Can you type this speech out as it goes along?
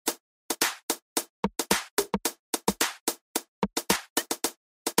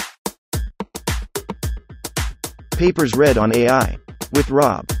Papers read on AI. With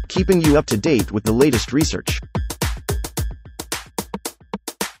Rob, keeping you up to date with the latest research.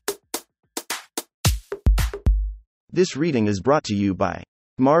 This reading is brought to you by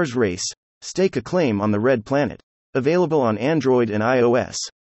Mars Race. Stake a claim on the Red Planet. Available on Android and iOS.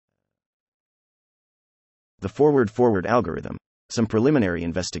 The Forward Algorithm. Some preliminary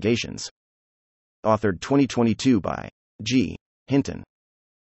investigations. Authored 2022 by G. Hinton.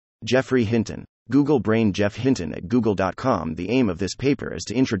 Geoffrey Hinton. Google Brain. Jeff Hinton at google.com. The aim of this paper is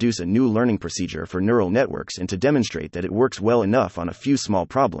to introduce a new learning procedure for neural networks and to demonstrate that it works well enough on a few small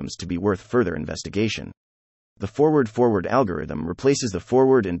problems to be worth further investigation. The forward algorithm replaces the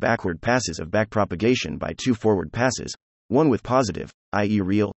forward and backward passes of backpropagation by two forward passes, one with positive, i.e.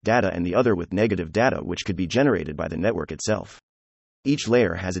 real, data and the other with negative data which could be generated by the network itself. Each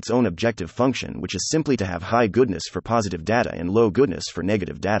layer has its own objective function, which is simply to have high goodness for positive data and low goodness for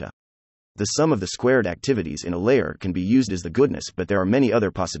negative data. The sum of the squared activities in a layer can be used as the goodness, but there are many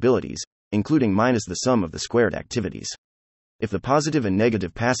other possibilities, including minus the sum of the squared activities. If the positive and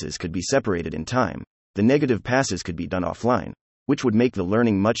negative passes could be separated in time, the negative passes could be done offline, which would make the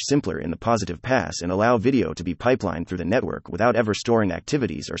learning much simpler in the positive pass and allow video to be pipelined through the network without ever storing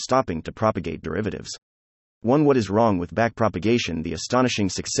activities or stopping to propagate derivatives. What is wrong with backpropagation? The astonishing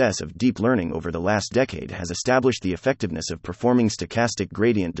success of deep learning over the last decade has established the effectiveness of performing stochastic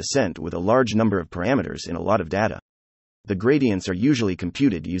gradient descent with a large number of parameters in a lot of data. The gradients are usually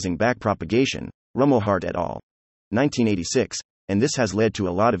computed using backpropagation, Rumelhart et al. 1986, and this has led to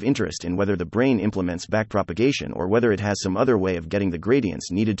a lot of interest in whether the brain implements backpropagation or whether it has some other way of getting the gradients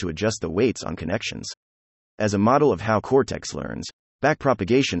needed to adjust the weights on connections. As a model of how cortex learns,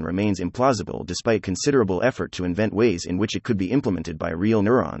 backpropagation remains implausible despite considerable effort to invent ways in which it could be implemented by real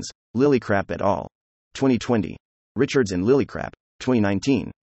neurons. Lillicrap et al. 2020. Richards and Lillicrap,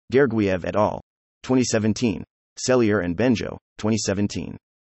 2019. Gergiev et al. 2017. Sellier and Benjo, 2017.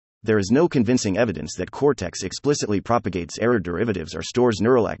 There is no convincing evidence that cortex explicitly propagates error derivatives or stores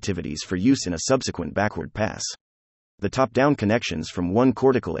neural activities for use in a subsequent backward pass. The top-down connections from one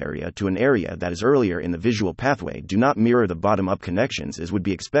cortical area to an area that is earlier in the visual pathway do not mirror the bottom-up connections as would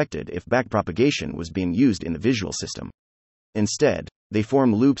be expected if backpropagation was being used in the visual system. Instead, they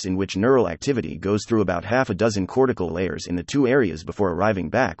form loops in which neural activity goes through about half a dozen cortical layers in the two areas before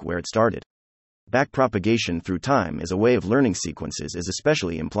arriving back where it started. Backpropagation through time as a way of learning sequences is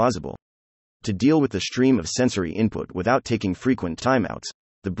especially implausible. To deal with the stream of sensory input without taking frequent timeouts,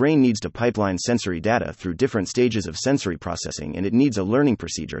 the brain needs to pipeline sensory data through different stages of sensory processing, and it needs a learning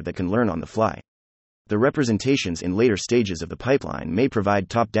procedure that can learn on the fly. The representations in later stages of the pipeline may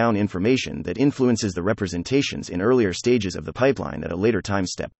provide top-down information that influences the representations in earlier stages of the pipeline at a later time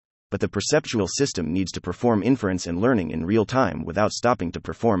step, but the perceptual system needs to perform inference and learning in real time without stopping to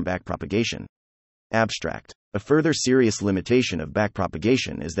perform backpropagation. Abstract. A further serious limitation of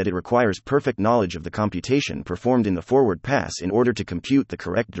backpropagation is that it requires perfect knowledge of the computation performed in the forward pass in order to compute the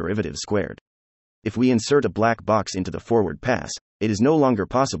correct derivative squared. If we insert a black box into the forward pass, it is no longer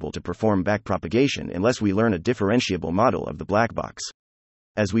possible to perform backpropagation unless we learn a differentiable model of the black box.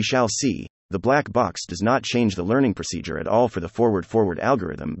 As we shall see, the black box does not change the learning procedure at all for the forward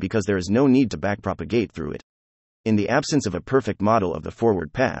algorithm because there is no need to backpropagate through it. In the absence of a perfect model of the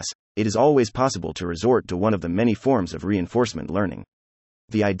forward pass, it is always possible to resort to one of the many forms of reinforcement learning.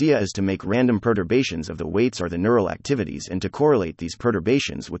 The idea is to make random perturbations of the weights or the neural activities and to correlate these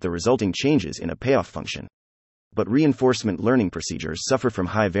perturbations with the resulting changes in a payoff function. But reinforcement learning procedures suffer from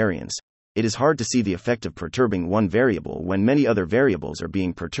high variance. It is hard to see the effect of perturbing one variable when many other variables are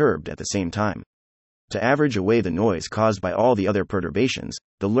being perturbed at the same time. To average away the noise caused by all the other perturbations,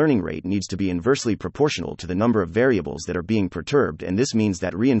 the learning rate needs to be inversely proportional to the number of variables that are being perturbed, and this means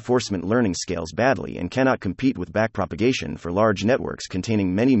that reinforcement learning scales badly and cannot compete with backpropagation for large networks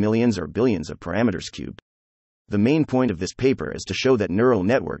containing many millions or billions of parameters cubed. The main point of this paper is to show that neural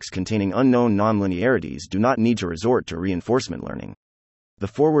networks containing unknown nonlinearities do not need to resort to reinforcement learning. The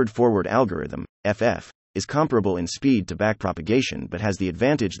forward algorithm, FF, is comparable in speed to backpropagation but has the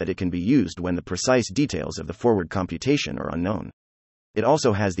advantage that it can be used when the precise details of the forward computation are unknown. It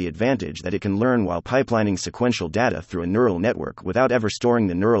also has the advantage that it can learn while pipelining sequential data through a neural network without ever storing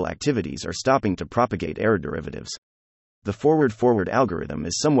the neural activities or stopping to propagate error derivatives. The forward algorithm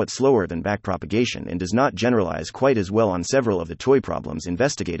is somewhat slower than backpropagation and does not generalize quite as well on several of the toy problems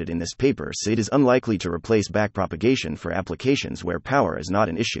investigated in this paper, so it is unlikely to replace backpropagation for applications where power is not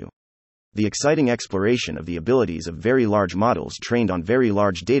an issue. The exciting exploration of the abilities of very large models trained on very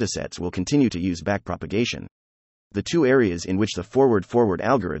large datasets will continue to use backpropagation. The two areas in which the forward-forward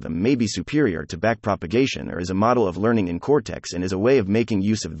algorithm may be superior to backpropagation are as a model of learning in Cortex and as a way of making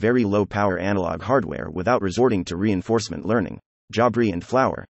use of very low-power analog hardware without resorting to reinforcement learning. Jabri and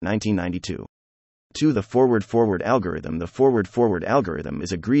Flower, 1992. 2. The forward-forward algorithm. The forward-forward algorithm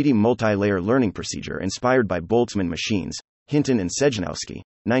is a greedy multi-layer learning procedure inspired by Boltzmann machines, Hinton and Sejnowski,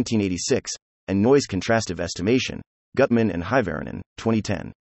 1986, and noise contrastive estimation, Gutman and Hyvärinen,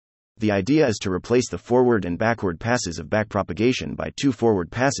 2010. The idea is to replace the forward and backward passes of backpropagation by two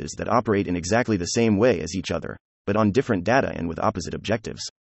forward passes that operate in exactly the same way as each other, but on different data and with opposite objectives.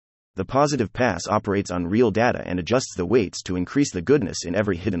 The positive pass operates on real data and adjusts the weights to increase the goodness in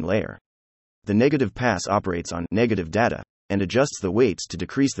every hidden layer. The negative pass operates on negative data and adjusts the weights to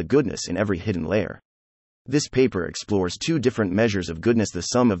decrease the goodness in every hidden layer. This paper explores two different measures of goodness: the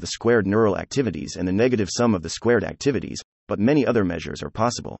sum of the squared neural activities and the negative sum of the squared activities, but many other measures are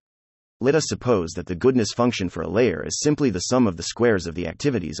possible. Let us suppose that the goodness function for a layer is simply the sum of the squares of the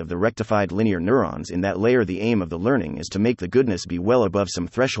activities of the rectified linear neurons in that layer. The aim of the learning is to make the goodness be well above some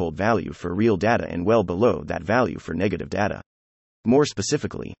threshold value for real data and well below that value for negative data. More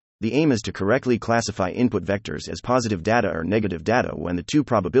specifically, the aim is to correctly classify input vectors as positive data or negative data when the two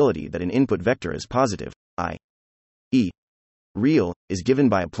probability that an input vector is positive, i.e., real, is given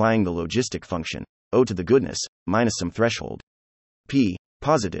by applying the logistic function, O to the goodness, minus some threshold, P,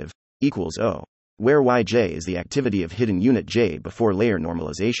 positive, equals O, where Yj is the activity of hidden unit J before layer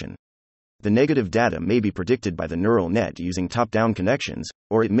normalization. The negative data may be predicted by the neural net using top-down connections,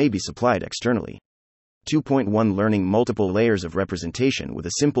 or it may be supplied externally. 2.1 Learning multiple layers of representation with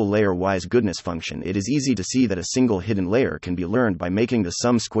a simple layer-wise goodness function. It is easy to see that a single hidden layer can be learned by making the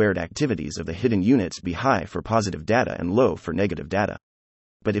sum squared activities of the hidden units be high for positive data and low for negative data.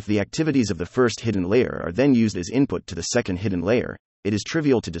 But if the activities of the first hidden layer are then used as input to the second hidden layer, it is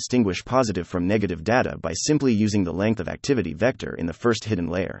trivial to distinguish positive from negative data by simply using the length of activity vector in the first hidden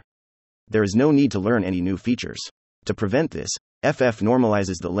layer. There is no need to learn any new features. To prevent this, FF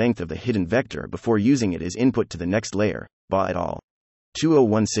normalizes the length of the hidden vector before using it as input to the next layer. Ba et al.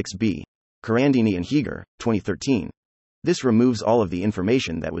 2016b. Carandini and Heeger, 2013. This removes all of the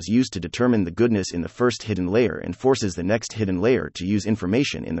information that was used to determine the goodness in the first hidden layer and forces the next hidden layer to use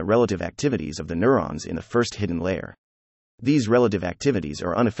information in the relative activities of the neurons in the first hidden layer. These relative activities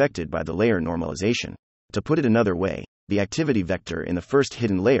are unaffected by the layer normalization. To put it another way, the activity vector in the first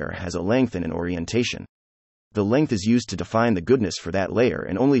hidden layer has a length and an orientation. The length is used to define the goodness for that layer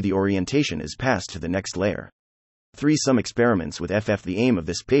and only the orientation is passed to the next layer. 3. Some experiments with FF. The aim of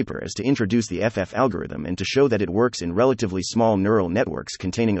this paper is to introduce the FF algorithm and to show that it works in relatively small neural networks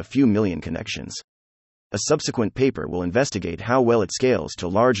containing a few million connections. A subsequent paper will investigate how well it scales to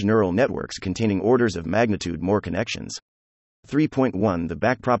large neural networks containing orders of magnitude more connections. 3.1 The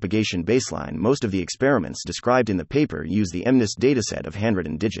backpropagation baseline. Most of the experiments described in the paper use the MNIST dataset of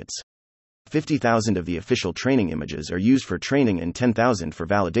handwritten digits. 50,000 of the official training images are used for training and 10,000 for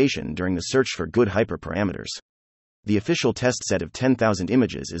validation during the search for good hyperparameters. The official test set of 10,000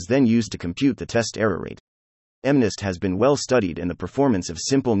 images is then used to compute the test error rate. MNIST has been well studied and the performance of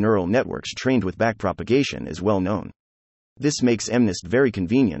simple neural networks trained with backpropagation is well known. This makes MNIST very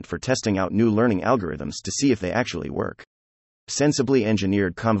convenient for testing out new learning algorithms to see if they actually work. Sensibly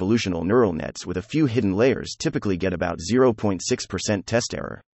engineered convolutional neural nets with a few hidden layers typically get about 0.6% test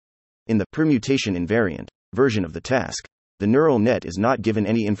error. In the permutation invariant version of the task, the neural net is not given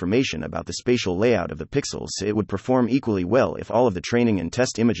any information about the spatial layout of the pixels, so it would perform equally well if all of the training and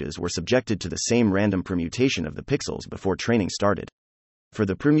test images were subjected to the same random permutation of the pixels before training started. For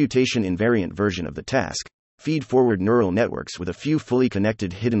the permutation invariant version of the task, feed-forward neural networks with a few fully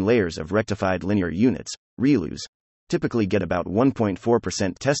connected hidden layers of rectified linear units, ReLUs, typically get about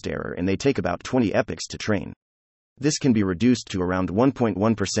 1.4% test error and they take about 20 epochs to train. This can be reduced to around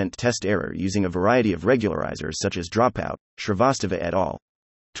 1.1% test error using a variety of regularizers such as Dropout, Shrivastava et al.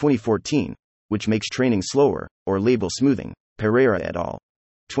 2014, which makes training slower, or label smoothing, Pereira et al.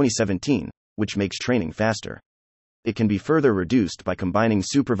 2017, which makes training faster. It can be further reduced by combining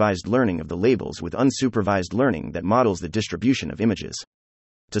supervised learning of the labels with unsupervised learning that models the distribution of images.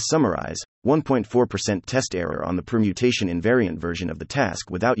 To summarize, 1.4% test error on the permutation invariant version of the task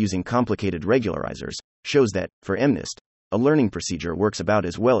without using complicated regularizers shows that, for MNIST, a learning procedure works about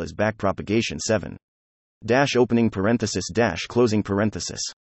as well as backpropagation. 7. Opening parenthesis closing parenthesis.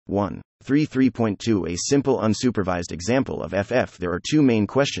 1. 3.2 A simple unsupervised example of FF. There are two main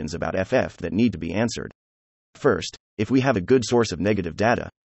questions about FF that need to be answered. First, if we have a good source of negative data,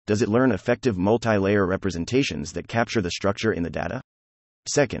 does it learn effective multi-layer representations that capture the structure in the data?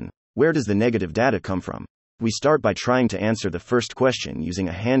 Second, where does the negative data come from? We start by trying to answer the first question using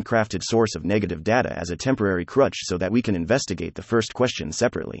a handcrafted source of negative data as a temporary crutch so that we can investigate the first question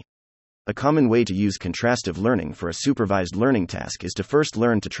separately. A common way to use contrastive learning for a supervised learning task is to first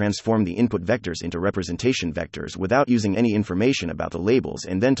learn to transform the input vectors into representation vectors without using any information about the labels,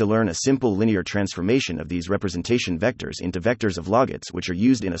 and then to learn a simple linear transformation of these representation vectors into vectors of logits, which are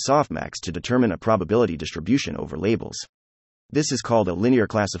used in a softmax to determine a probability distribution over labels. This is called a linear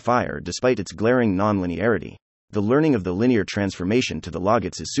classifier despite its glaring nonlinearity. The learning of the linear transformation to the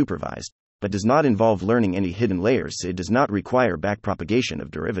logits is supervised, but does not involve learning any hidden layers, so it does not require backpropagation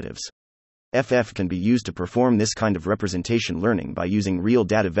of derivatives. FF can be used to perform this kind of representation learning by using real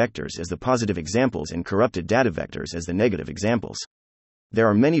data vectors as the positive examples and corrupted data vectors as the negative examples. There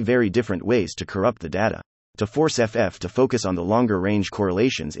are many very different ways to corrupt the data. To force FF to focus on the longer range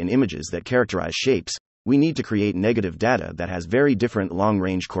correlations in images that characterize shapes, we need to create negative data that has very different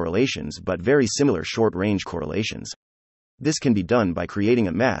long-range correlations but very similar short-range correlations. This can be done by creating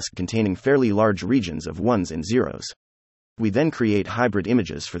a mask containing fairly large regions of ones and zeros. We then create hybrid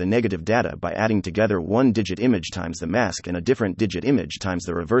images for the negative data by adding together one digit image times the mask and a different digit image times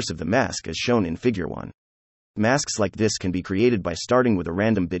the reverse of the mask as shown in Figure 1. Masks like this can be created by starting with a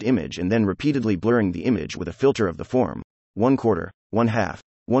random bit image and then repeatedly blurring the image with a filter of the form 1/4, 1/2,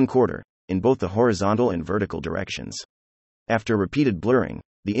 1/4 in both the horizontal and vertical directions. After repeated blurring,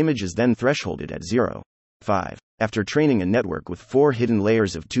 the image is then thresholded at 0.5. After training a network with 4 hidden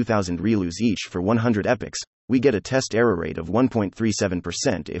layers of 2000 ReLUs each for 100 epochs, we get a test error rate of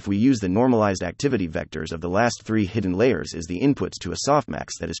 1.37% if we use the normalized activity vectors of the last 3 hidden layers as the inputs to a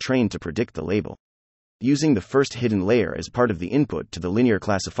softmax that is trained to predict the label. Using the first hidden layer as part of the input to the linear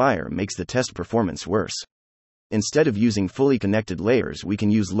classifier makes the test performance worse. Instead of using fully connected layers, we can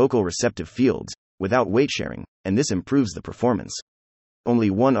use local receptive fields, without weight sharing, and this improves the performance. Only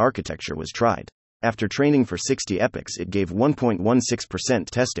one architecture was tried. After training for 60 epochs, it gave 1.16%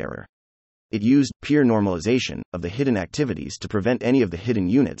 test error. It used peer normalization of the hidden activities to prevent any of the hidden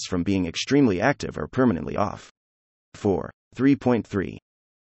units from being extremely active or permanently off. 3.3.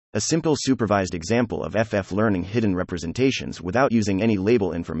 A simple supervised example of FF learning hidden representations without using any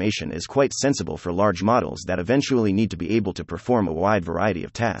label information is quite sensible for large models that eventually need to be able to perform a wide variety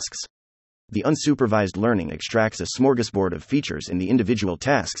of tasks. The unsupervised learning extracts a smorgasbord of features, and the individual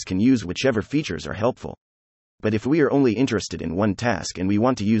tasks can use whichever features are helpful. But if we are only interested in one task and we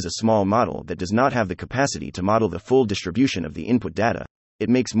want to use a small model that does not have the capacity to model the full distribution of the input data, it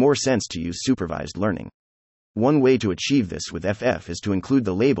makes more sense to use supervised learning. One way to achieve this with FF is to include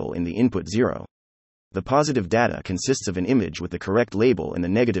the label in the input 0. The positive data consists of an image with the correct label and the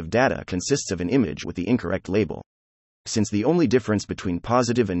negative data consists of an image with the incorrect label. Since the only difference between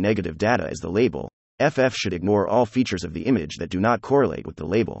positive and negative data is the label, FF should ignore all features of the image that do not correlate with the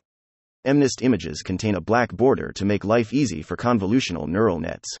label. MNIST images contain a black border to make life easy for convolutional neural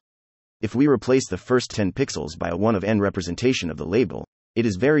nets. If we replace the first 10 pixels by a 1 of n representation of the label, it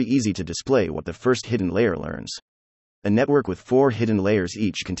is very easy to display what the first hidden layer learns. A network with 4 hidden layers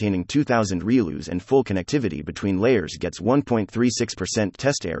each containing 2000 ReLUs and full connectivity between layers gets 1.36%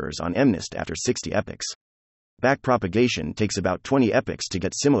 test errors on MNIST after 60 epochs. Backpropagation takes about 20 epochs to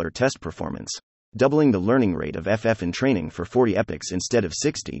get similar test performance. Doubling the learning rate of FF in training for 40 epochs instead of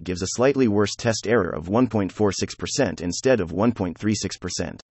 60 gives a slightly worse test error of 1.46% instead of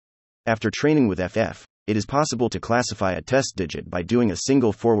 1.36%. After training with FF, it is possible to classify a test digit by doing a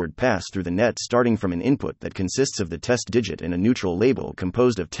single forward pass through the net starting from an input that consists of the test digit and a neutral label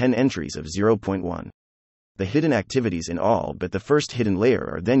composed of 10 entries of 0.1. The hidden activities in all but the first hidden layer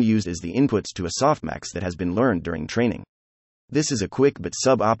are then used as the inputs to a softmax that has been learned during training. This is a quick but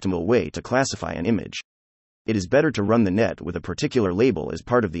suboptimal way to classify an image. It is better to run the net with a particular label as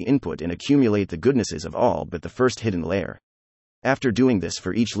part of the input and accumulate the goodnesses of all but the first hidden layer. After doing this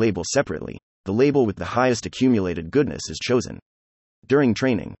for each label separately, the label with the highest accumulated goodness is chosen. During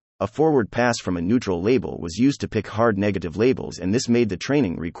training, a forward pass from a neutral label was used to pick hard negative labels, and this made the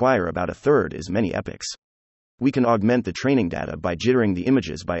training require about a third as many epochs. We can augment the training data by jittering the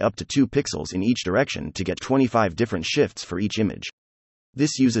images by up to 2 pixels in each direction to get 25 different shifts for each image.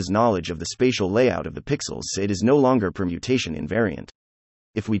 This uses knowledge of the spatial layout of the pixels, so it is no longer permutation invariant.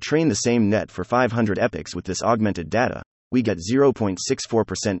 If we train the same net for 500 epochs with this augmented data, we get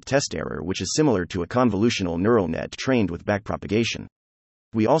 0.64% test error, which is similar to a convolutional neural net trained with backpropagation.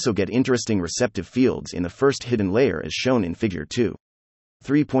 We also get interesting receptive fields in the first hidden layer as shown in Figure 2.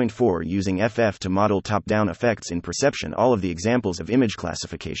 3.4 Using FF to model top-down effects in perception. All of the examples of image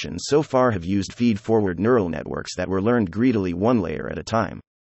classification so far have used feed-forward neural networks that were learned greedily one layer at a time.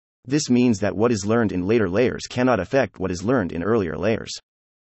 This means that what is learned in later layers cannot affect what is learned in earlier layers.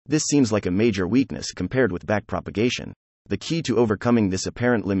 This seems like a major weakness compared with backpropagation. The key to overcoming this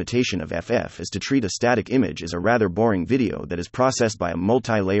apparent limitation of FF is to treat a static image as a rather boring video that is processed by a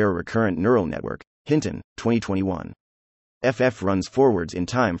multi-layer recurrent neural network. Hinton, 2021. FF runs forwards in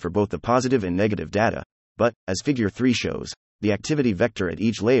time for both the positive and negative data, but, as Figure 3 shows, the activity vector at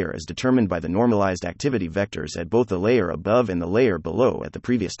each layer is determined by the normalized activity vectors at both the layer above and the layer below at the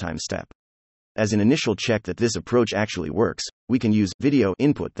previous time step. As an initial check that this approach actually works, we can use video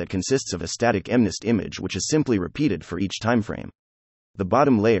input that consists of a static MNIST image which is simply repeated for each timeframe. The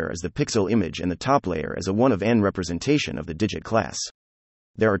bottom layer is the pixel image and the top layer is a 1 of n representation of the digit class.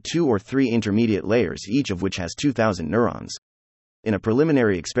 There are 2 or 3 intermediate layers, each of which has 2000 neurons. In a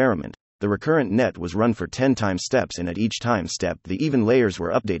preliminary experiment, the recurrent net was run for 10 time steps, and at each time step the even layers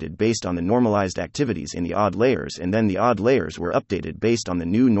were updated based on the normalized activities in the odd layers, and then the odd layers were updated based on the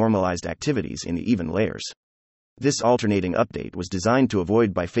new normalized activities in the even layers. This alternating update was designed to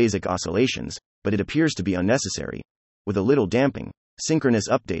avoid biphasic oscillations, but it appears to be unnecessary. With a little damping, synchronous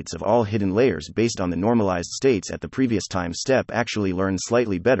updates of all hidden layers based on the normalized states at the previous time step actually learn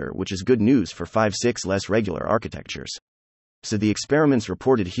slightly better, which is good news for 5-6 less regular architectures. So the experiments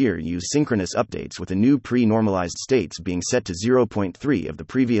reported here use synchronous updates with the new pre-normalized states being set to 0.3 of the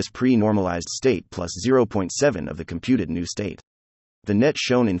previous pre-normalized state plus 0.7 of the computed new state. The net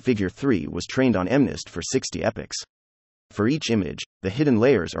shown in Figure 3 was trained on MNIST for 60 epochs. For each image, the hidden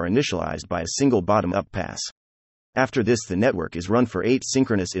layers are initialized by a single bottom-up pass. After this, the network is run for 8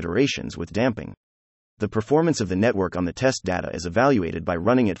 synchronous iterations with damping. The performance of the network on the test data is evaluated by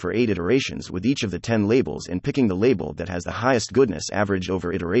running it for 8 iterations with each of the 10 labels and picking the label that has the highest goodness averaged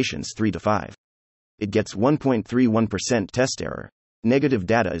over iterations 3 to 5. It gets 1.31% test error. Negative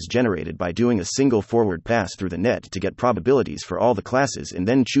data is generated by doing a single forward pass through the net to get probabilities for all the classes and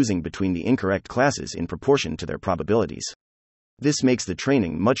then choosing between the incorrect classes in proportion to their probabilities. This makes the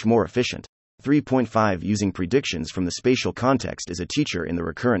training much more efficient. 3.5 Using predictions from the spatial context as a teacher in the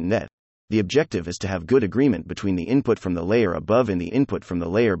recurrent net. The objective is to have good agreement between the input from the layer above and the input from the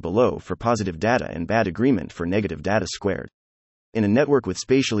layer below for positive data and bad agreement for negative data squared. In a network with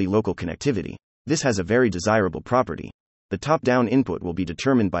spatially local connectivity, this has a very desirable property. The top-down input will be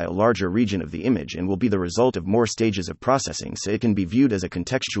determined by a larger region of the image and will be the result of more stages of processing, so it can be viewed as a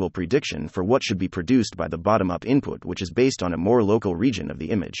contextual prediction for what should be produced by the bottom-up input, which is based on a more local region of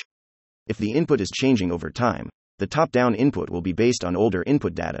the image. If the input is changing over time, the top-down input will be based on older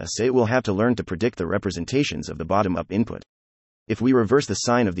input data, so it will have to learn to predict the representations of the bottom-up input. If we reverse the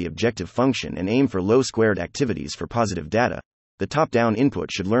sign of the objective function and aim for low-squared activities for positive data, the top-down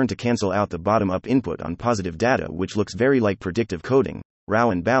input should learn to cancel out the bottom-up input on positive data, which looks very like predictive coding.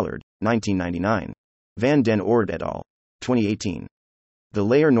 Rao and Ballard, 1999. Van den Oord et al., 2018. The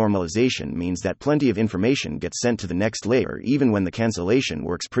layer normalization means that plenty of information gets sent to the next layer even when the cancellation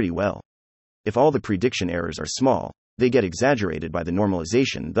works pretty well. If all the prediction errors are small, they get exaggerated by the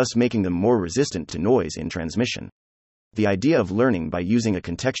normalization, thus making them more resistant to noise in transmission. The idea of learning by using a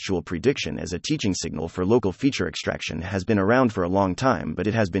contextual prediction as a teaching signal for local feature extraction has been around for a long time, but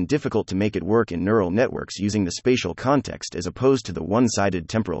it has been difficult to make it work in neural networks using the spatial context as opposed to the one-sided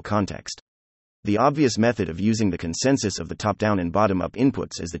temporal context. The obvious method of using the consensus of the top-down and bottom-up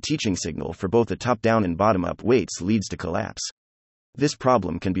inputs as the teaching signal for both the top-down and bottom-up weights leads to collapse. This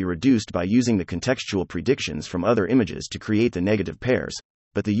problem can be reduced by using the contextual predictions from other images to create the negative pairs,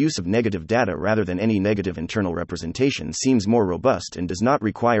 but the use of negative data rather than any negative internal representation seems more robust and does not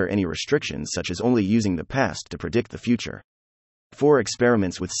require any restrictions such as only using the past to predict the future. 4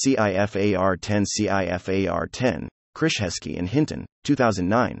 experiments with CIFAR-10 CIFAR-10, Krzyzewski and Hinton,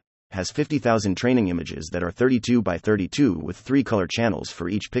 2009, has 50,000 training images that are 32 by 32 with 3 color channels for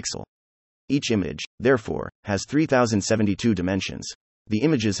each pixel. Each image, therefore, has 3072 dimensions. The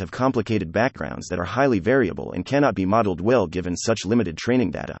images have complicated backgrounds that are highly variable and cannot be modeled well given such limited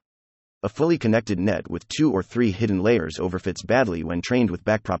training data. A fully connected net with 2 or 3 hidden layers overfits badly when trained with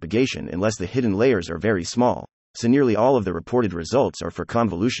backpropagation unless the hidden layers are very small, so nearly all of the reported results are for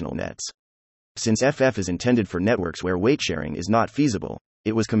convolutional nets. Since FF is intended for networks where weight sharing is not feasible,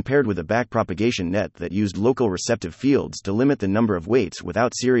 it was compared with a backpropagation net that used local receptive fields to limit the number of weights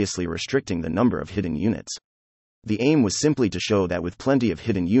without seriously restricting the number of hidden units. The aim was simply to show that with plenty of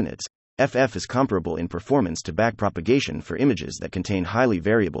hidden units, FF is comparable in performance to backpropagation for images that contain highly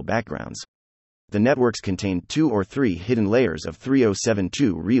variable backgrounds. The networks contained 2 or 3 hidden layers of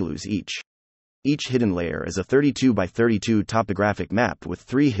 3072 ReLUs each. Each hidden layer is a 32 by 32 topographic map with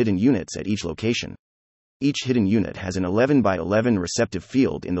 3 hidden units at each location. Each hidden unit has an 11 by 11 receptive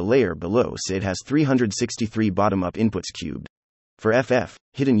field in the layer below, so it has 363 bottom-up inputs cubed. For FF,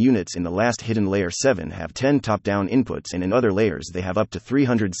 hidden units in the last hidden layer 7 have 10 top-down inputs, and in other layers they have up to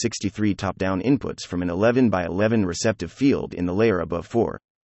 363 top-down inputs from an 11 by 11 receptive field in the layer above 4.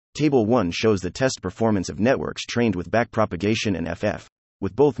 Table 1 shows the test performance of networks trained with backpropagation and FF,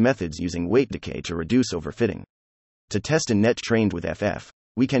 with both methods using weight decay to reduce overfitting. To test a net trained with FF,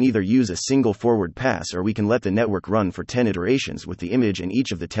 we can either use a single forward pass, or we can let the network run for 10 iterations with the image in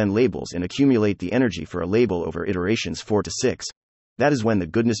each of the 10 labels and accumulate the energy for a label over iterations 4 to 6. That is when the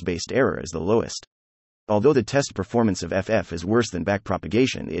goodness-based error is the lowest. Although the test performance of FF is worse than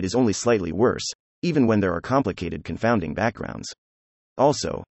backpropagation, it is only slightly worse, even when there are complicated confounding backgrounds.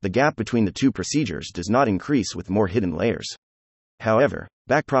 Also, the gap between the two procedures does not increase with more hidden layers. However,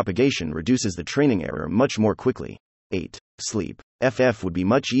 backpropagation reduces the training error much more quickly. 8. Sleep. FF would be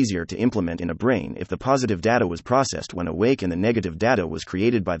much easier to implement in a brain if the positive data was processed when awake and the negative data was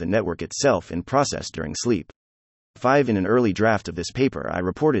created by the network itself and processed during sleep. 5. In an early draft of this paper, I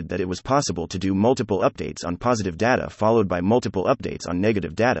reported that it was possible to do multiple updates on positive data followed by multiple updates on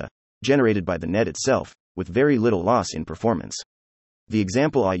negative data, generated by the net itself, with very little loss in performance. The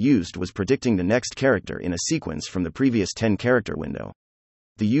example I used was predicting the next character in a sequence from the previous 10-character window.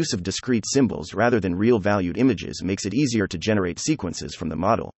 The use of discrete symbols rather than real-valued images makes it easier to generate sequences from the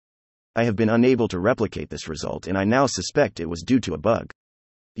model. I have been unable to replicate this result, and I now suspect it was due to a bug.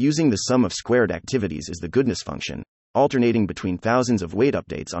 Using the sum of squared activities as the goodness function, alternating between thousands of weight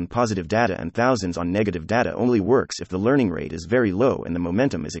updates on positive data and thousands on negative data only works if the learning rate is very low and the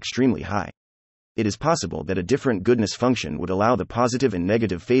momentum is extremely high. It is possible that a different goodness function would allow the positive and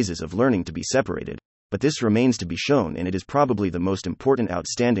negative phases of learning to be separated, but this remains to be shown, and it is probably the most important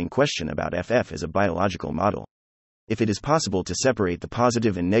outstanding question about FF as a biological model. If it is possible to separate the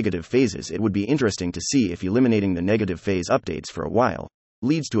positive and negative phases, it would be interesting to see if eliminating the negative phase updates for a while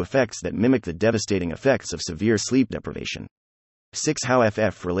leads to effects that mimic the devastating effects of severe sleep deprivation. 6. How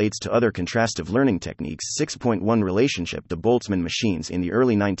FF relates to other contrastive learning techniques. 6.1 Relationship to Boltzmann machines. In the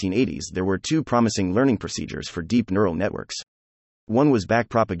early 1980s, there were two promising learning procedures for deep neural networks. One was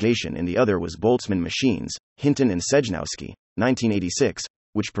backpropagation and the other was Boltzmann machines, Hinton and Sejnowski, 1986,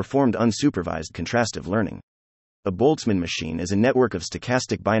 which performed unsupervised contrastive learning. A Boltzmann machine is a network of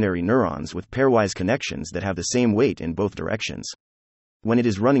stochastic binary neurons with pairwise connections that have the same weight in both directions. When it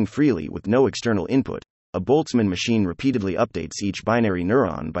is running freely with no external input, a Boltzmann machine repeatedly updates each binary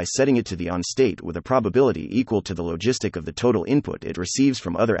neuron by setting it to the on state with a probability equal to the logistic of the total input it receives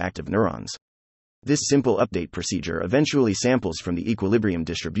from other active neurons. This simple update procedure eventually samples from the equilibrium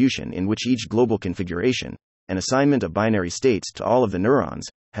distribution in which each global configuration, an assignment of binary states to all of the neurons,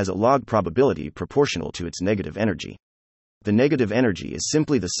 has a log probability proportional to its negative energy. The negative energy is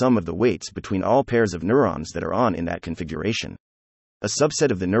simply the sum of the weights between all pairs of neurons that are on in that configuration. A subset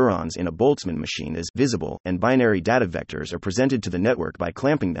of the neurons in a Boltzmann machine is visible, and binary data vectors are presented to the network by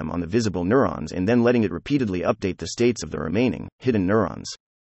clamping them on the visible neurons and then letting it repeatedly update the states of the remaining, hidden neurons.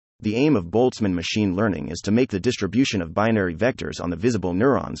 The aim of Boltzmann machine learning is to make the distribution of binary vectors on the visible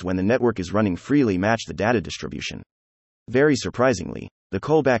neurons when the network is running freely match the data distribution. Very surprisingly, the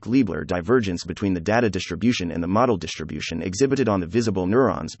Kullback-Leibler divergence between the data distribution and the model distribution exhibited on the visible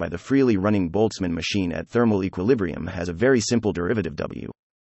neurons by the freely running Boltzmann machine at thermal equilibrium has a very simple derivative W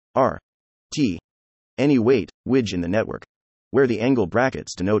R T any weight, width in the network, where the angle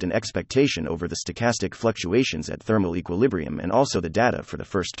brackets denote an expectation over the stochastic fluctuations at thermal equilibrium and also the data for the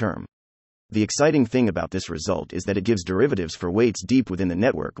first term. The exciting thing about this result is that it gives derivatives for weights deep within the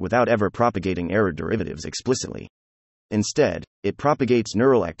network without ever propagating error derivatives explicitly. Instead, it propagates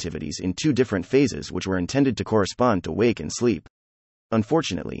neural activities in two different phases which were intended to correspond to wake and sleep.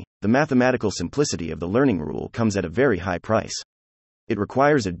 Unfortunately, the mathematical simplicity of the learning rule comes at a very high price. It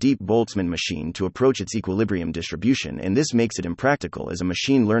requires a deep Boltzmann machine to approach its equilibrium distribution, and this makes it impractical as a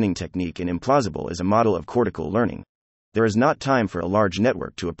machine learning technique and implausible as a model of cortical learning. There is not time for a large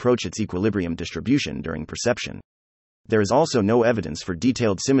network to approach its equilibrium distribution during perception. There is also no evidence for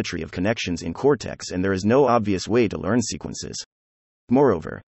detailed symmetry of connections in cortex, and there is no obvious way to learn sequences.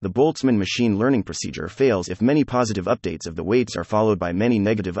 Moreover, the Boltzmann machine learning procedure fails if many positive updates of the weights are followed by many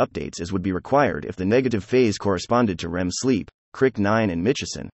negative updates, as would be required if the negative phase corresponded to REM sleep. Crick 9 and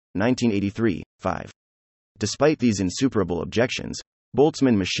Mitchison, 1983, 5. Despite these insuperable objections,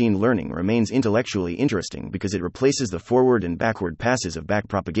 Boltzmann machine learning remains intellectually interesting because it replaces the forward and backward passes of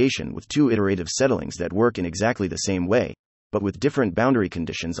backpropagation with two iterative settlings that work in exactly the same way, but with different boundary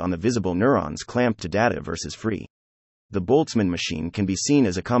conditions on the visible neurons clamped to data versus free. The Boltzmann machine can be seen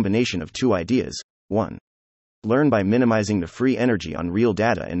as a combination of two ideas. 1. Learn by minimizing the free energy on real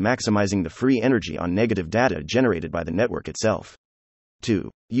data and maximizing the free energy on negative data generated by the network itself. 2.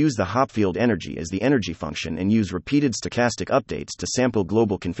 Use the Hopfield energy as the energy function and use repeated stochastic updates to sample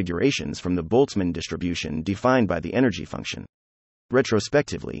global configurations from the Boltzmann distribution defined by the energy function.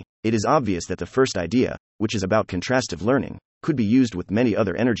 Retrospectively, it is obvious that the first idea, which is about contrastive learning, could be used with many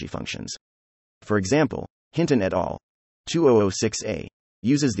other energy functions. For example, Hinton et al. 2006a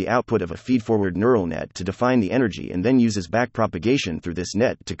uses the output of a feedforward neural net to define the energy and then uses backpropagation through this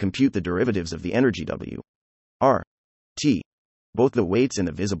net to compute the derivatives of the energy W, R, T, both the weights and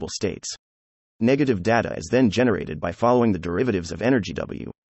the visible states. Negative data is then generated by following the derivatives of energy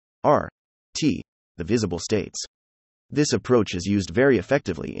W, R, T, the visible states. This approach is used very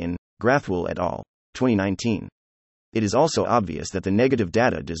effectively in Grathwohl et al. 2019. It is also obvious that the negative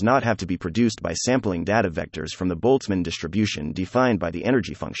data does not have to be produced by sampling data vectors from the Boltzmann distribution defined by the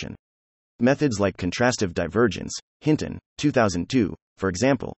energy function. Methods like contrastive divergence, Hinton, 2002, for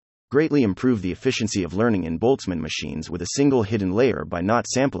example, greatly improve the efficiency of learning in Boltzmann machines with a single hidden layer by not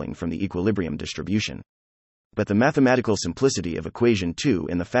sampling from the equilibrium distribution. But the mathematical simplicity of equation 2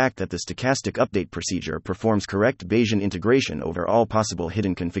 and the fact that the stochastic update procedure performs correct Bayesian integration over all possible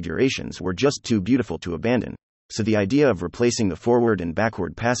hidden configurations were just too beautiful to abandon. So the idea of replacing the forward and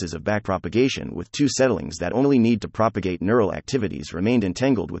backward passes of backpropagation with two settlings that only need to propagate neural activities remained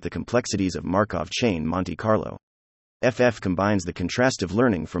entangled with the complexities of Markov chain Monte Carlo. FF combines the contrastive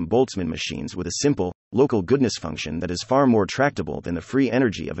learning from Boltzmann machines with a simple, local goodness function that is far more tractable than the free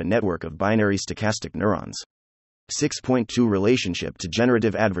energy of a network of binary stochastic neurons. 6.2 Relationship to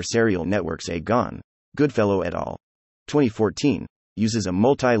generative adversarial networks. A. Gahn, Goodfellow et al. 2014, uses a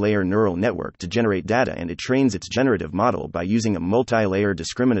multi-layer neural network to generate data, and it trains its generative model by using a multi-layer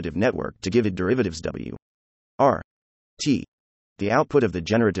discriminative network to give it derivatives W, R, T, the output of the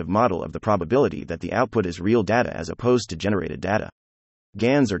generative model of the probability that the output is real data as opposed to generated data.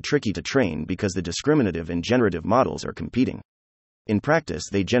 GANs are tricky to train because the discriminative and generative models are competing. In practice,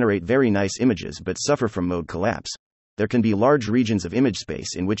 they generate very nice images but suffer from mode collapse. There can be large regions of image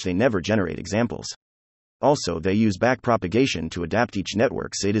space in which they never generate examples. Also, they use backpropagation to adapt each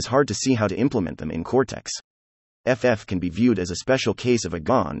network, so it is hard to see how to implement them in Cortex. FF can be viewed as a special case of a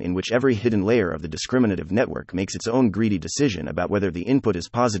GAN in which every hidden layer of the discriminative network makes its own greedy decision about whether the input is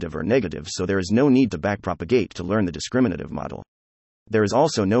positive or negative, so there is no need to backpropagate to learn the discriminative model. There is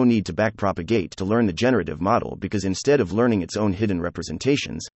also no need to backpropagate to learn the generative model because instead of learning its own hidden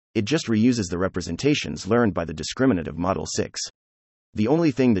representations, it just reuses the representations learned by the discriminative model 6. The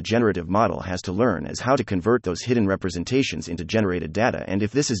only thing the generative model has to learn is how to convert those hidden representations into generated data, and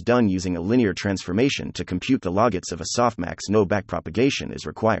if this is done using a linear transformation to compute the logits of a softmax, no backpropagation is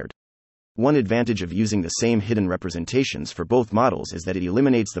required. One advantage of using the same hidden representations for both models is that it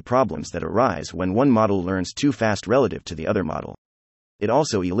eliminates the problems that arise when one model learns too fast relative to the other model. It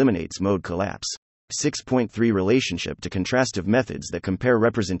also eliminates mode collapse. 6.3 Relationship to contrastive methods that compare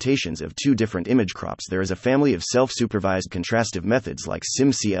representations of two different image crops. There is a family of self-supervised contrastive methods like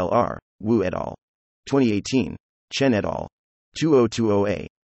SimCLR, Wu et al. 2018, Chen et al. 2020a,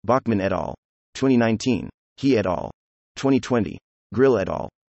 Bachmann et al. 2019, He et al. 2020, Grill et al.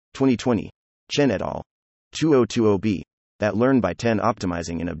 2020, Chen et al. 2020b, that learn by 10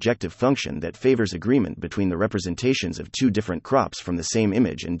 optimizing an objective function that favors agreement between the representations of two different crops from the same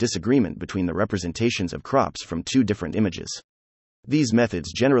image and disagreement between the representations of crops from two different images. These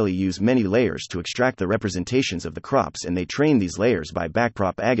methods generally use many layers to extract the representations of the crops, and they train these layers by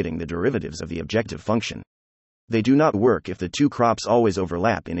backpropagating the derivatives of the objective function. They do not work if the two crops always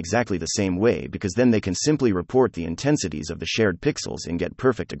overlap in exactly the same way, because then they can simply report the intensities of the shared pixels and get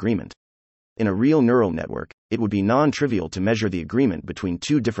perfect agreement. In a real neural network, it would be non-trivial to measure the agreement between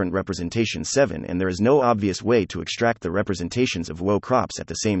two different representations 7, and there is no obvious way to extract the representations of WO crops at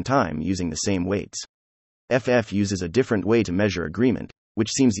the same time using the same weights. FF uses a different way to measure agreement, which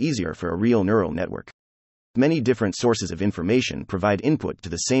seems easier for a real neural network. Many different sources of information provide input to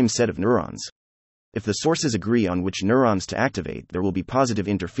the same set of neurons. If the sources agree on which neurons to activate, there will be positive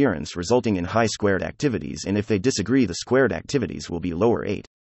interference resulting in high squared activities, and if they disagree, the squared activities will be lower 8.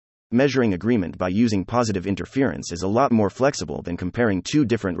 Measuring agreement by using positive interference is a lot more flexible than comparing two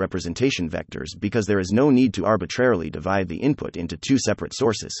different representation vectors because there is no need to arbitrarily divide the input into two separate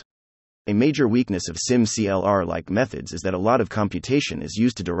sources. A major weakness of SimCLR-like methods is that a lot of computation is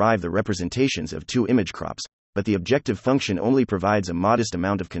used to derive the representations of two image crops, but the objective function only provides a modest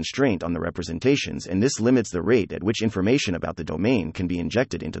amount of constraint on the representations, and this limits the rate at which information about the domain can be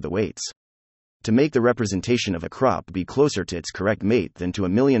injected into the weights. To make the representation of a crop be closer to its correct mate than to a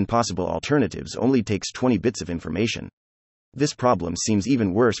million possible alternatives only takes 20 bits of information. This problem seems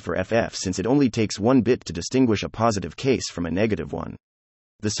even worse for FF since it only takes 1 bit to distinguish a positive case from a negative one.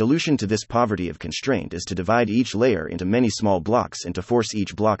 The solution to this poverty of constraint is to divide each layer into many small blocks and to force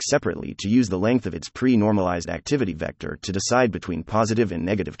each block separately to use the length of its pre-normalized activity vector to decide between positive and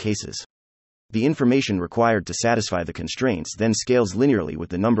negative cases. The information required to satisfy the constraints then scales linearly with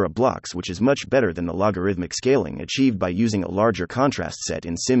the number of blocks, which is much better than the logarithmic scaling achieved by using a larger contrast set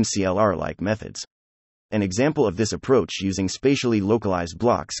in SIM-CLR-like methods. An example of this approach using spatially localized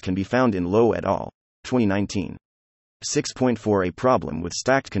blocks can be found in Lowe et al. 2019. 6.4 A problem with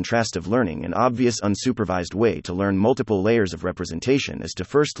stacked contrastive learning. An obvious unsupervised way to learn multiple layers of representation is to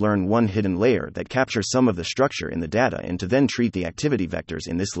first learn one hidden layer that captures some of the structure in the data and to then treat the activity vectors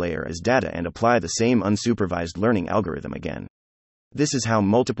in this layer as data and apply the same unsupervised learning algorithm again. This is how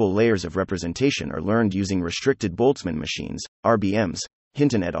multiple layers of representation are learned using restricted Boltzmann machines, RBMs,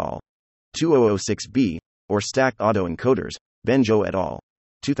 Hinton et al. 2006b, or stacked autoencoders, Benjo et al.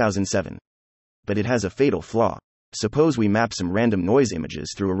 2007. But it has a fatal flaw. Suppose we map some random noise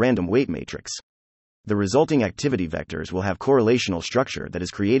images through a random weight matrix. The resulting activity vectors will have correlational structure that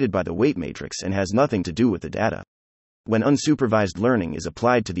is created by the weight matrix and has nothing to do with the data. When unsupervised learning is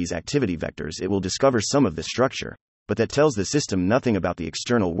applied to these activity vectors, it will discover some of this structure, but that tells the system nothing about the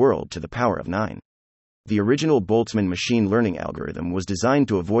external world to the power of 9. The original Boltzmann machine learning algorithm was designed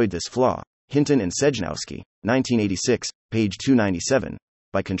to avoid this flaw. Hinton and Sejnowski, 1986, page 297.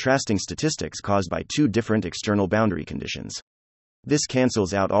 By contrasting statistics caused by two different external boundary conditions. This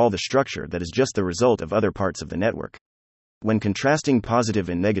cancels out all the structure that is just the result of other parts of the network. When contrasting positive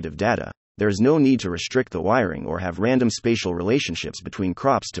and negative data, there is no need to restrict the wiring or have random spatial relationships between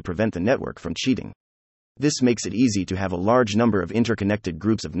crops to prevent the network from cheating. This makes it easy to have a large number of interconnected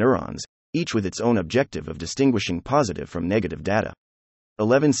groups of neurons, each with its own objective of distinguishing positive from negative data.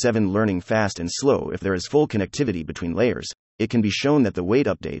 11.7 Learning fast and slow. If there is full connectivity between layers, it can be shown that the weight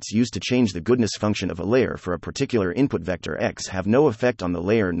updates used to change the goodness function of a layer for a particular input vector x have no effect on the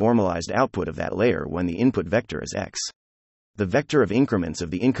layer normalized output of that layer when the input vector is x. The vector of increments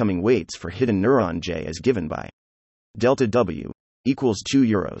of the incoming weights for hidden neuron j is given by delta w equals 2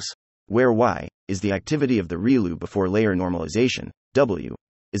 euros, where y is the activity of the ReLU before layer normalization, w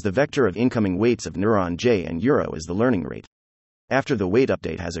is the vector of incoming weights of neuron j, and euro is the learning rate. After the weight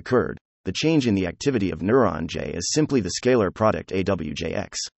update has occurred, the change in the activity of neuron j is simply the scalar product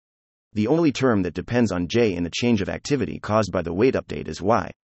awjx. The only term that depends on j in the change of activity caused by the weight update is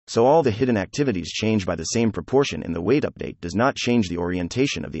y, so all the hidden activities change by the same proportion and the weight update does not change the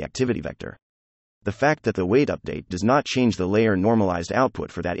orientation of the activity vector. The fact that the weight update does not change the layer normalized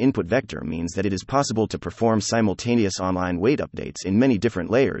output for that input vector means that it is possible to perform simultaneous online weight updates in many different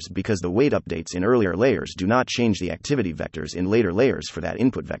layers because the weight updates in earlier layers do not change the activity vectors in later layers for that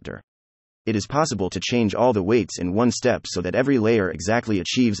input vector. It is possible to change all the weights in one step so that every layer exactly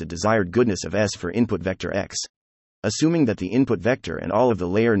achieves a desired goodness of S for input vector x. Assuming that the input vector and all of the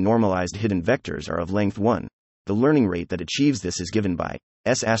layer normalized hidden vectors are of length 1, the learning rate that achieves this is given by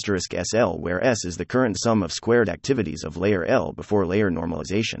S*SL, where S is the current sum of squared activities of layer L before layer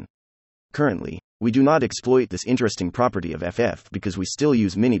normalization. Currently, we do not exploit this interesting property of FF because we still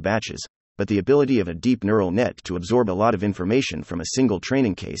use mini batches, but the ability of a deep neural net to absorb a lot of information from a single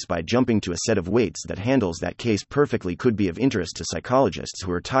training case by jumping to a set of weights that handles that case perfectly could be of interest to psychologists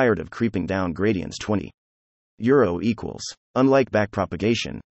who are tired of creeping down gradients. 20 euro equals. Unlike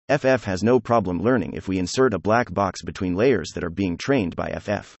backpropagation, FF has no problem learning if we insert a black box between layers that are being trained by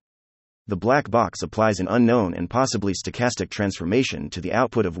FF. The black box applies an unknown and possibly stochastic transformation to the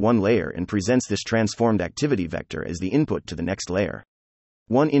output of one layer and presents this transformed activity vector as the input to the next layer.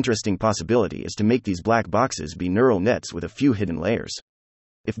 One interesting possibility is to make these black boxes be neural nets with a few hidden layers.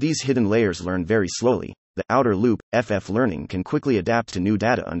 If these hidden layers learn very slowly, the outer loop, FF learning, can quickly adapt to new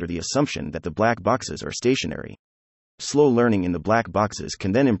data under the assumption that the black boxes are stationary. Slow learning in the black boxes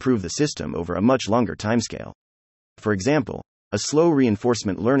can then improve the system over a much longer timescale. For example, a slow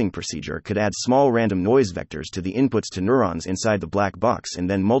reinforcement learning procedure could add small random noise vectors to the inputs to neurons inside the black box and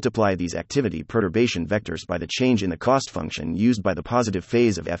then multiply these activity perturbation vectors by the change in the cost function used by the positive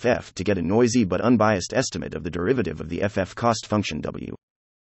phase of FF to get a noisy but unbiased estimate of the derivative of the FF cost function W.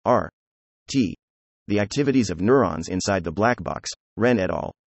 R. T. The activities of neurons inside the black box, Ren et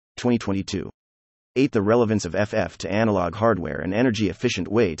al. 2022. 8. The relevance of FF to analog hardware. An energy-efficient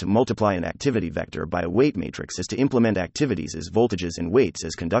way to multiply an activity vector by a weight matrix is to implement activities as voltages and weights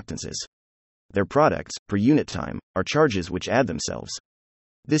as conductances. Their products, per unit time, are charges which add themselves.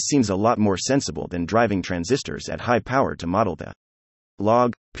 This seems a lot more sensible than driving transistors at high power to model the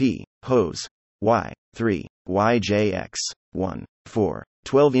log p hose y 3 yjx 1 4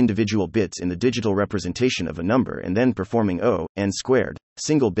 12 individual bits in the digital representation of a number and then performing O, n squared,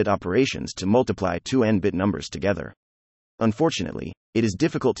 single-bit operations to multiply two n-bit numbers together. Unfortunately, it is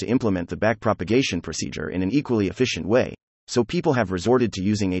difficult to implement the backpropagation procedure in an equally efficient way, so people have resorted to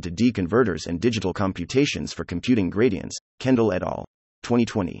using A to D converters and digital computations for computing gradients. Kendall et al.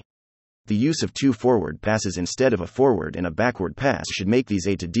 2020. The use of two forward passes instead of a forward and a backward pass should make these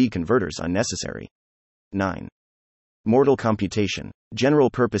A to D converters unnecessary. 9. Mortal computation.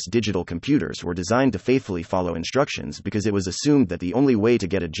 General-purpose digital computers were designed to faithfully follow instructions because it was assumed that the only way to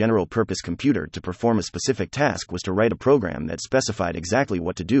get a general-purpose computer to perform a specific task was to write a program that specified exactly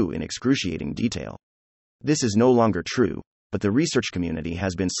what to do in excruciating detail. This is no longer true, but the research community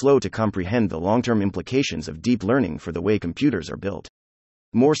has been slow to comprehend the long-term implications of deep learning for the way computers are built.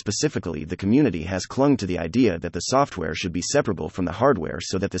 More specifically, the community has clung to the idea that the software should be separable from the hardware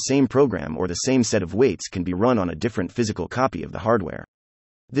so that the same program or the same set of weights can be run on a different physical copy of the hardware.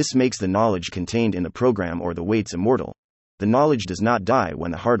 This makes the knowledge contained in the program or the weights immortal. The knowledge does not die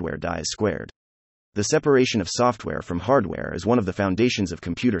when the hardware dies squared. The separation of software from hardware is one of the foundations of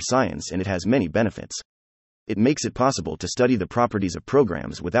computer science, and it has many benefits. It makes it possible to study the properties of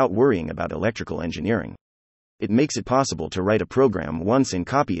programs without worrying about electrical engineering. It makes it possible to write a program once and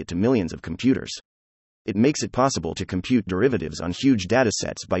copy it to millions of computers. It makes it possible to compute derivatives on huge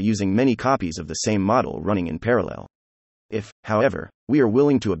datasets by using many copies of the same model running in parallel. If, however, we are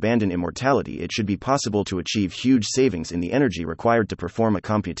willing to abandon immortality, it should be possible to achieve huge savings in the energy required to perform a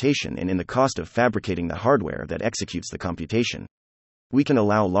computation and in the cost of fabricating the hardware that executes the computation. We can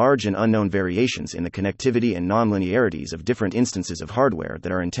allow large and unknown variations in the connectivity and nonlinearities of different instances of hardware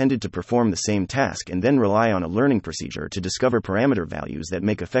that are intended to perform the same task, and then rely on a learning procedure to discover parameter values that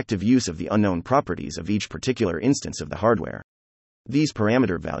make effective use of the unknown properties of each particular instance of the hardware. These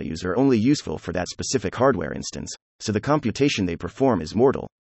parameter values are only useful for that specific hardware instance, so the computation they perform is mortal.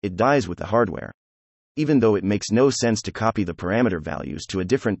 It dies with the hardware. Even though it makes no sense to copy the parameter values to a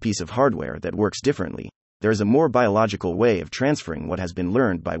different piece of hardware that works differently, there is a more biological way of transferring what has been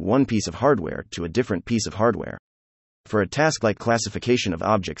learned by one piece of hardware to a different piece of hardware. For a task like classification of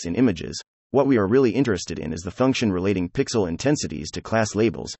objects in images, what we are really interested in is the function relating pixel intensities to class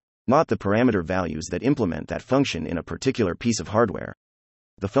labels, not the parameter values that implement that function in a particular piece of hardware.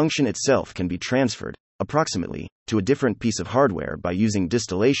 The function itself can be transferred, approximately, to a different piece of hardware by using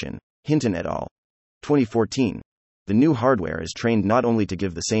distillation. Hinton et al. 2014. The new hardware is trained not only to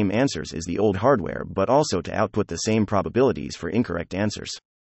give the same answers as the old hardware but also to output the same probabilities for incorrect answers.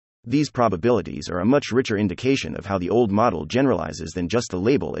 These probabilities are a much richer indication of how the old model generalizes than just the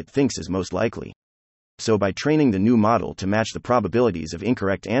label it thinks is most likely. So by training the new model to match the probabilities of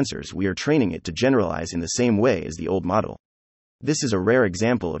incorrect answers, we are training it to generalize in the same way as the old model. This is a rare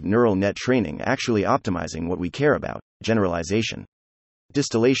example of neural net training actually optimizing what we care about, generalization.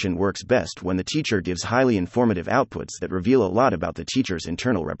 Distillation works best when the teacher gives highly informative outputs that reveal a lot about the teacher's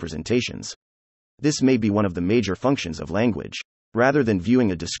internal representations. This may be one of the major functions of language. Rather than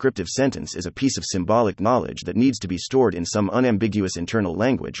viewing a descriptive sentence as a piece of symbolic knowledge that needs to be stored in some unambiguous internal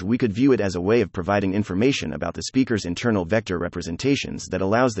language, we could view it as a way of providing information about the speaker's internal vector representations that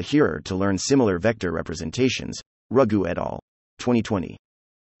allows the hearer to learn similar vector representations. Raghu et al. 2020.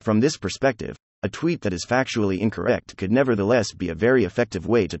 From this perspective, a tweet that is factually incorrect could nevertheless be a very effective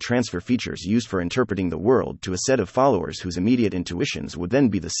way to transfer features used for interpreting the world to a set of followers whose immediate intuitions would then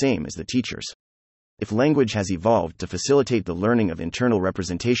be the same as the teacher's. If language has evolved to facilitate the learning of internal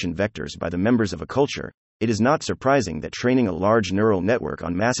representation vectors by the members of a culture, it is not surprising that training a large neural network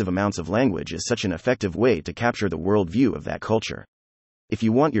on massive amounts of language is such an effective way to capture the worldview of that culture. If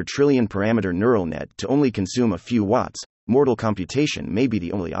you want your trillion parameter neural net to only consume a few watts, mortal computation may be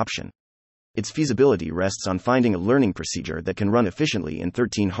the only option. Its feasibility rests on finding a learning procedure that can run efficiently in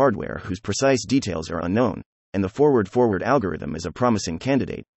 13 hardware whose precise details are unknown, and the forward algorithm is a promising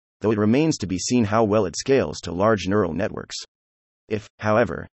candidate, though it remains to be seen how well it scales to large neural networks. If,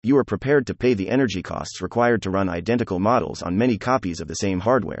 however, you are prepared to pay the energy costs required to run identical models on many copies of the same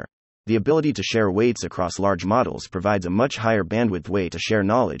hardware, the ability to share weights across large models provides a much higher bandwidth way to share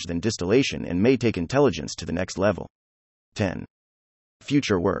knowledge than distillation and may take intelligence to the next level. 10.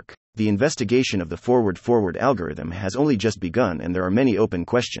 Future work. The investigation of the forward algorithm has only just begun, and there are many open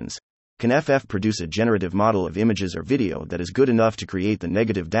questions. Can FF produce a generative model of images or video that is good enough to create the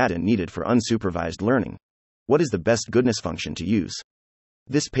negative data needed for unsupervised learning? What is the best goodness function to use?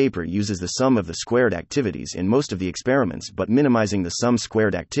 This paper uses the sum of the squared activities in most of the experiments, but minimizing the sum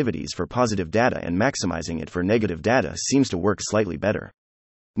squared activities for positive data and maximizing it for negative data seems to work slightly better.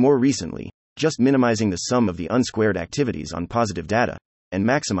 More recently, just minimizing the sum of the unsquared activities on positive data and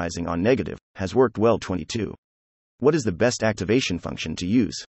maximizing on negative has worked well. 22. What is the best activation function to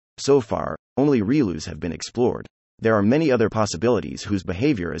use? So far, only ReLUs have been explored. There are many other possibilities whose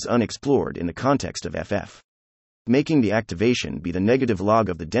behavior is unexplored in the context of FF. Making the activation be the negative log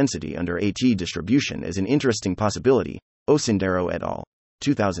of the density under AT distribution is an interesting possibility. Osindero et al.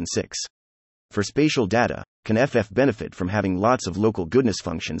 2006. For spatial data, can FF benefit from having lots of local goodness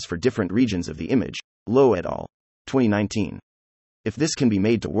functions for different regions of the image? Low et al. 2019. If this can be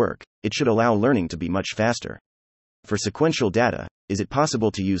made to work, it should allow learning to be much faster. For sequential data, is it possible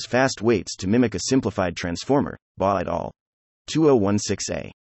to use fast weights to mimic a simplified transformer? Ba et al.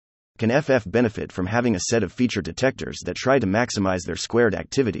 2016a. Can FF benefit from having a set of feature detectors that try to maximize their squared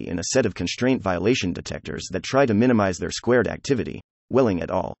activity and a set of constraint violation detectors that try to minimize their squared activity? Welling et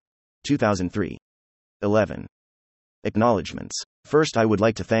al. 2003. 11. Acknowledgements. First, I would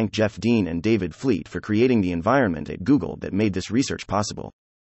like to thank Jeff Dean and David Fleet for creating the environment at Google that made this research possible.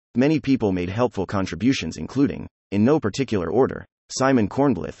 Many people made helpful contributions, including, in no particular order, Simon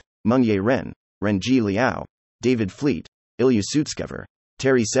Kornblith, Mengye Ren, Renji Liao, David Fleet, Ilya Sutskever,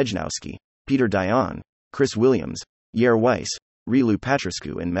 Terry Sejnowski, Peter Dion, Chris Williams, Yair Weiss, Rilu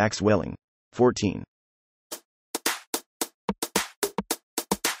Patrescu, and Max Welling. 14.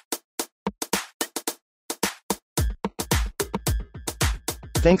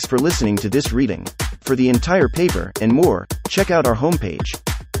 Thanks for listening to this reading. For the entire paper and more, check out our homepage,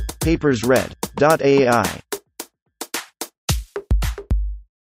 papersread.ai.